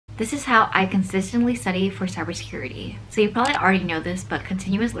This is how I consistently study for cybersecurity. So you probably already know this, but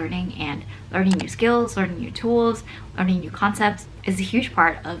continuous learning and learning new skills, learning new tools, learning new concepts is a huge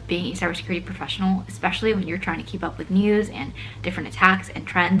part of being a cybersecurity professional, especially when you're trying to keep up with news and different attacks and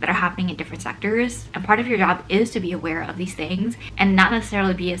trends that are happening in different sectors. And part of your job is to be aware of these things and not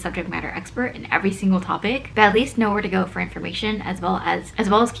necessarily be a subject matter expert in every single topic, but at least know where to go for information as well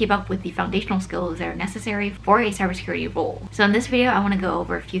as keep up with the foundational skills that are necessary for a cybersecurity role. So in this video, I want to go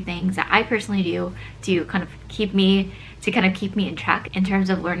over a few things that I personally do to kind of keep me in check in terms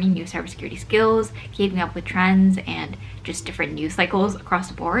of learning new cybersecurity skills, keeping up with trends, and just different news cycles across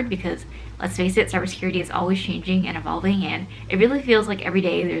the board, because let's face it, cybersecurity is always changing and evolving, and it really feels like every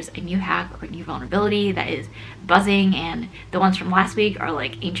day there's a new hack or a new vulnerability that is buzzing, and the ones from last week are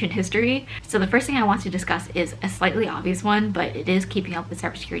like ancient history. So the first thing I want to discuss is a slightly obvious one, but it is keeping up with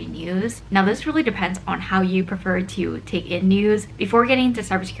cybersecurity news. Now this really depends on how you prefer to take in news. Before getting into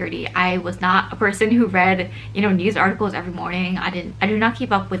cybersecurity, I was not a person who read, news articles every morning. I do not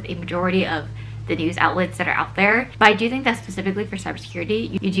keep up with a majority of the news outlets that are out there, but I do think that specifically for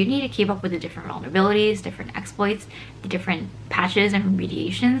cybersecurity, you do need to keep up with the different vulnerabilities, different exploits, the different patches and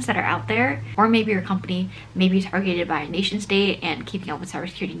remediations that are out there. Or maybe your company may be targeted by a nation state, and keeping up with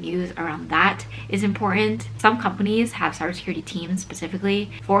cybersecurity news around that is important. Some companies have cybersecurity teams specifically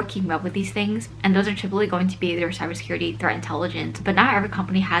for keeping up with these things, and those are typically going to be their cybersecurity threat intelligence, but not every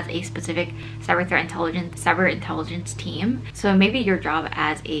company has a specific cyber intelligence team. So maybe your job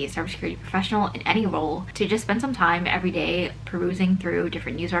as a cybersecurity professional in any role to just spend some time every day perusing through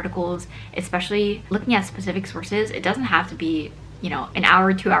different news articles, especially looking at specific sources. It doesn't have to be, an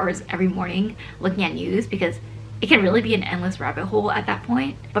hour, 2 hours every morning looking at news, because it can really be an endless rabbit hole at that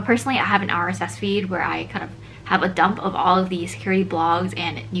point. But personally, I have an RSS feed where I kind of have a dump of all of the security blogs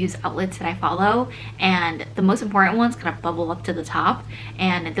and news outlets that I follow, and the most important ones kind of bubble up to the top,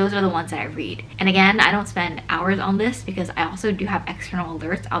 and those are the ones that I read. And again, I don't spend hours on this because I also do have external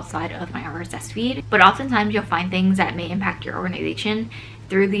alerts outside of my RSS feed, but oftentimes you'll find things that may impact your organization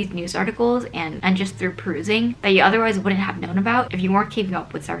through these news articles and just through perusing that you otherwise wouldn't have known about if you weren't keeping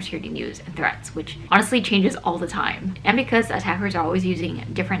up with cybersecurity news and threats, which honestly changes all the time. And because attackers are always using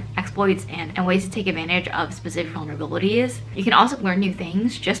different exploits and ways to take advantage of specific vulnerabilities, you can also learn new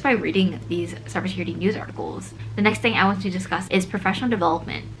things just by reading these cybersecurity news articles. The next thing I want to discuss is professional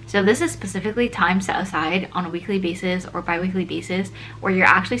development. So this is specifically time set aside on a weekly basis or bi-weekly basis where you're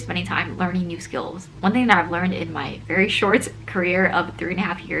actually spending time learning new skills. One thing that I've learned in my very short career of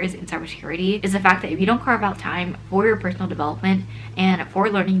 3.5 years in cybersecurity is the fact that if you don't carve out time for your personal development and for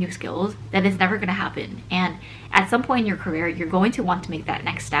learning new skills, then it's never going to happen. And at some point in your career, you're going to want to make that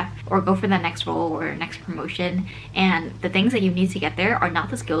next step or go for that next role or next promotion. And the things that you need to get there are not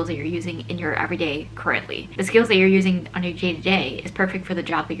the skills that you're using in your everyday currently. The skills that you're using on your day-to-day is perfect for the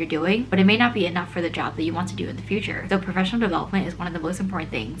job that you're doing, but it may not be enough for the job that you want to do in the future. So professional development is one of the most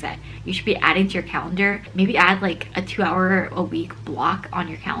important things that you should be adding to your calendar. Maybe add like a 2-hour-a-week block on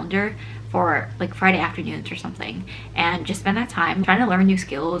your calendar for like Friday afternoons or something, and just spend that time trying to learn new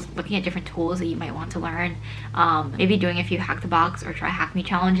skills, looking at different tools that you might want to learn, maybe doing a few hack the box or try hack me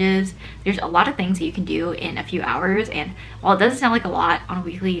challenges. There's a lot of things that you can do in a few hours, and while it doesn't sound like a lot on a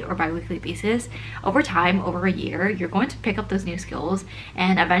weekly or bi-weekly basis, over time, over a year, you're going to pick up those new skills,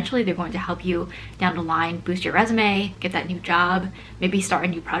 and eventually they're going to help you down the line boost your resume, get that new job, maybe start a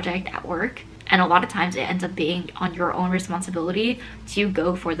new project at work. And a lot of times it ends up being on your own responsibility to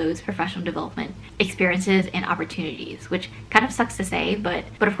go for those professional development experiences and opportunities, which kind of sucks to say, but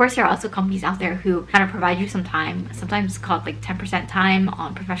of course there are also companies out there who kind of provide you some time, sometimes called like 10% time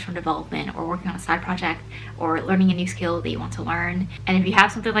on professional development or working on a side project or learning a new skill that you want to learn. And if you have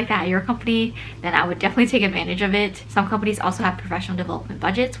something like that at your company, then I would definitely take advantage of it. Some companies also have professional development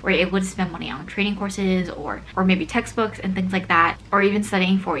budgets where you're able to spend money on training courses or maybe textbooks and things like that, or even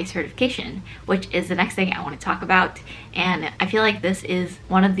studying for a certification, which is the next thing I want to talk about. And I feel like this is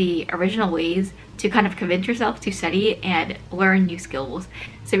one of the original ways to kind of convince yourself to study and learn new skills.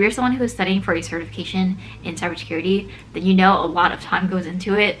 So if you're someone who is studying for a certification in cybersecurity, then you know a lot of time goes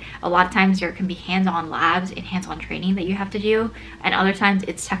into it. A lot of times there can be hands-on labs and hands-on training that you have to do, and other times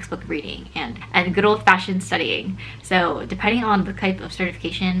it's textbook reading and good old-fashioned studying. So depending on the type of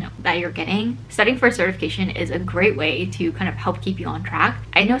certification that you're getting, studying for a certification is a great way to kind of help keep you on track.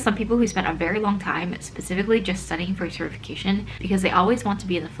 I know some people who spend a very long time specifically just studying for a certification because they always want to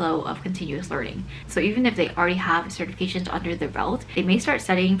be in the flow of continuous learning. So even if they already have certifications under their belt, they may start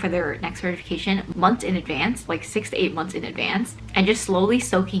studying for their next certification months in advance, like 6 to 8 months in advance, and just slowly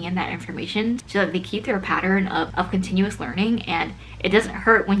soaking in that information so that they keep their pattern of continuous learning. And it doesn't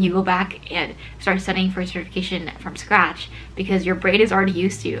hurt when you go back and start studying for a certification from scratch, because your brain is already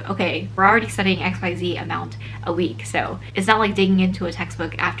used to, okay, we're already studying XYZ amount a week. So it's not like digging into a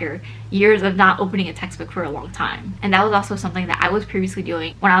textbook after years of not opening a textbook for a long time. And that was also something that I was previously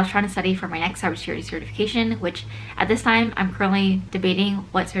doing when I was trying to study for my next cybersecurity certification, which at this time I'm currently debating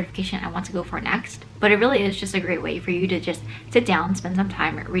what certification I want to go for next. But it really is just a great way for you to just sit down, spend some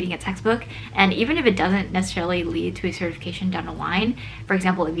time reading a textbook. And even if it doesn't necessarily lead to a certification down the line, for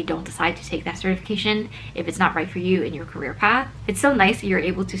example, if you don't decide to take that certification, if it's not right for you in your career path, it's so nice that you're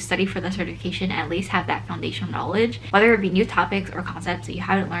able to study for the certification and at least have that foundational knowledge, whether it be new topics or concepts that you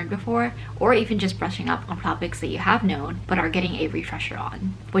haven't learned before, or even just brushing up on topics that you have known but are getting a refresher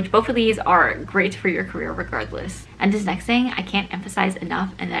on, which both of these are great for your career regardless. And this next thing I can't emphasize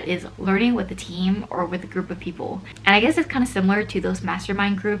enough, and that is learning with a team or with a group of people. And I guess it's kind of similar to those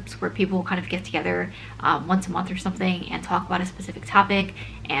mastermind groups where people kind of get together once a month or something and talk about a specific topic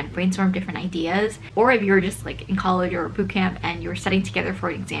and brainstorm different ideas. Or if you're just like in college or boot camp and you're studying together for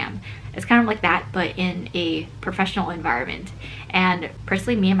an exam, it's kind of like that, but in a professional environment. And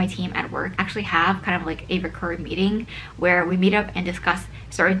personally, me and my team at work actually have kind of like a recurring meeting where we meet up and discuss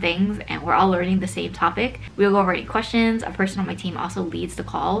certain things, and we're all learning the same topic. We'll go over any questions. A person on my team also leads the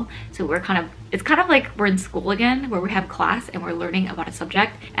call, so it's kind of like we're in school again, where we have class and we're learning about a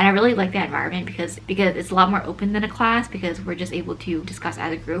subject. And I really like that environment because it's a lot more open than a class, because we're just able to discuss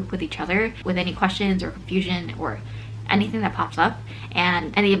as a group with each other with any questions or confusion or anything that pops up.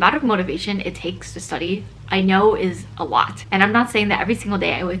 And the amount of motivation it takes to study, I know, is a lot. And I'm not saying that every single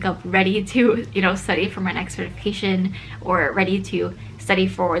day I wake up ready to, study for my next certification or ready to study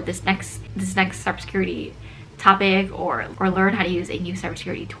for this next cybersecurity topic or learn how to use a new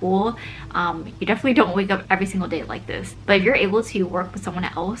cybersecurity tool. You definitely don't wake up every single day like this. But if you're able to work with someone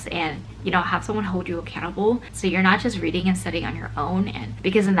else and have someone hold you accountable, so you're not just reading and studying on your own, and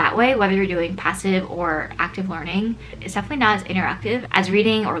because in that way, whether you're doing passive or active learning, it's definitely not as interactive as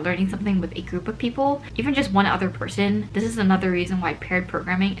reading or learning something with a group of people, even just one other person. This is another reason why paired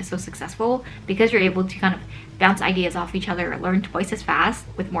programming is so successful, because you're able to kind of bounce ideas off each other, learn twice as fast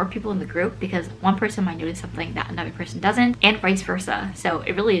with more people in the group, because one person might notice something that another person doesn't, and vice versa. So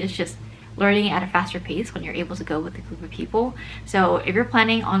it really is just learning at a faster pace when you're able to go with a group of people. So if you're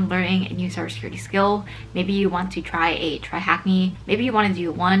planning on learning a new cybersecurity skill, maybe you want to try Hack Me, maybe you want to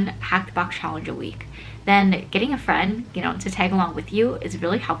do one Hack the Box challenge a week, then getting a friend, to tag along with you is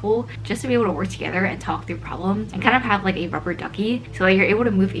really helpful, just to be able to work together and talk through problems and kind of have like a rubber ducky, so that you're able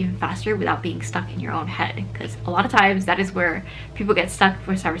to move even faster without being stuck in your own head. Because a lot of times that is where people get stuck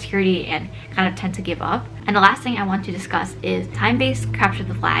for cybersecurity and kind of tend to give up. And the last thing I want to discuss is time-based capture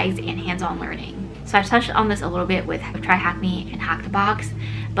the flags and hands-on learning. So I've touched on this a little bit with Try Hack Me and Hack the Box,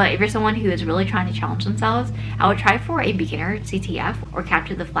 but if you're someone who is really trying to challenge themselves, I would try for a beginner CTF or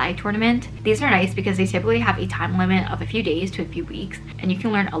capture the flag tournament. These are nice because they typically have a time limit of a few days to a few weeks, and you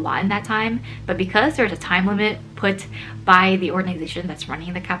can learn a lot in that time. But because there's a time limit put by the organization that's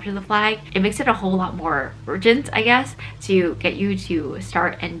running the capture the flag, it makes it a whole lot more urgent, I guess, to get you to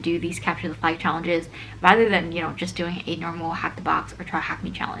start and do these capture the flag challenges, rather than just doing a normal Hack the Box or Try Hack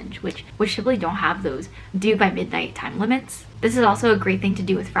Me challenge, which typically don't have those due by midnight time limits. This is also a great thing to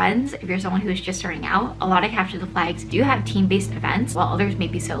do with friends. If you're someone who is just starting out, a lot of capture the flags do have team-based events, while others may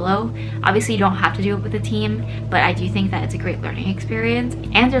be solo. Obviously you don't have to do it with a team, but I do think that it's a great learning experience.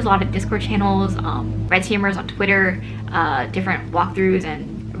 And there's a lot of Discord channels, red teamers on Twitter, different walkthroughs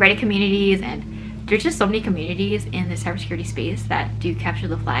and Reddit communities, and there's just so many communities in the cybersecurity space that do capture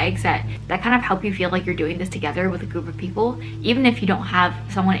the flags that kind of help you feel like you're doing this together with a group of people, even if you don't have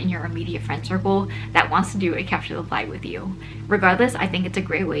someone in your immediate friend circle that wants to do a capture the flag with you. Regardless, I think it's a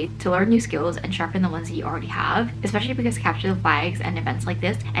great way to learn new skills and sharpen the ones that you already have, especially because capture the flags and events like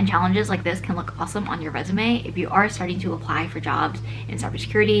this and challenges like this can look awesome on your resume if you are starting to apply for jobs in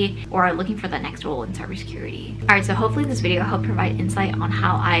cybersecurity or are looking for the next role in cybersecurity. Alright, so hopefully this video helped provide insight on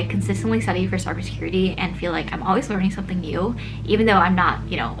how I consistently study for cybersecurity and feel like I'm always learning something new, even though I'm not,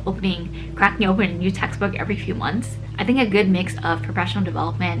 cracking open a new textbook every few months. I think a good mix of professional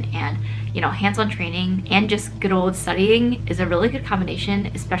development and, hands-on training and just good old studying is a really good combination,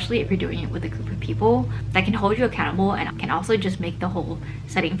 especially if you're doing it with a group of people that can hold you accountable and can also just make the whole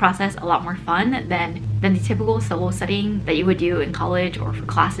studying process a lot more fun than the typical solo studying that you would do in college or for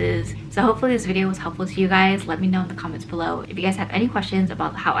classes. So hopefully this video was helpful to you guys. Let me know in the comments below if you guys have any questions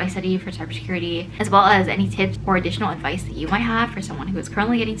about how I study for cybersecurity, as well as any tips or additional advice that you might have for someone who is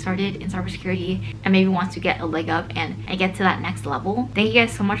currently getting started in cybersecurity and maybe wants to get a leg up and get to that next level. Thank you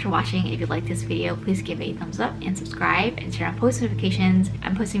guys so much for watching. If you liked this video, please give it a thumbs up and subscribe and turn on post notifications.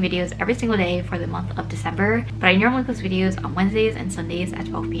 I'm posting videos every single day for the month of December, but I normally post videos on Wednesdays and Sundays at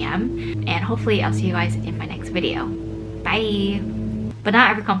 12 p.m. and hopefully I'll see you guys in my next video. Bye. But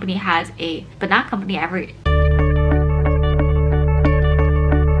not every company has a, but not company every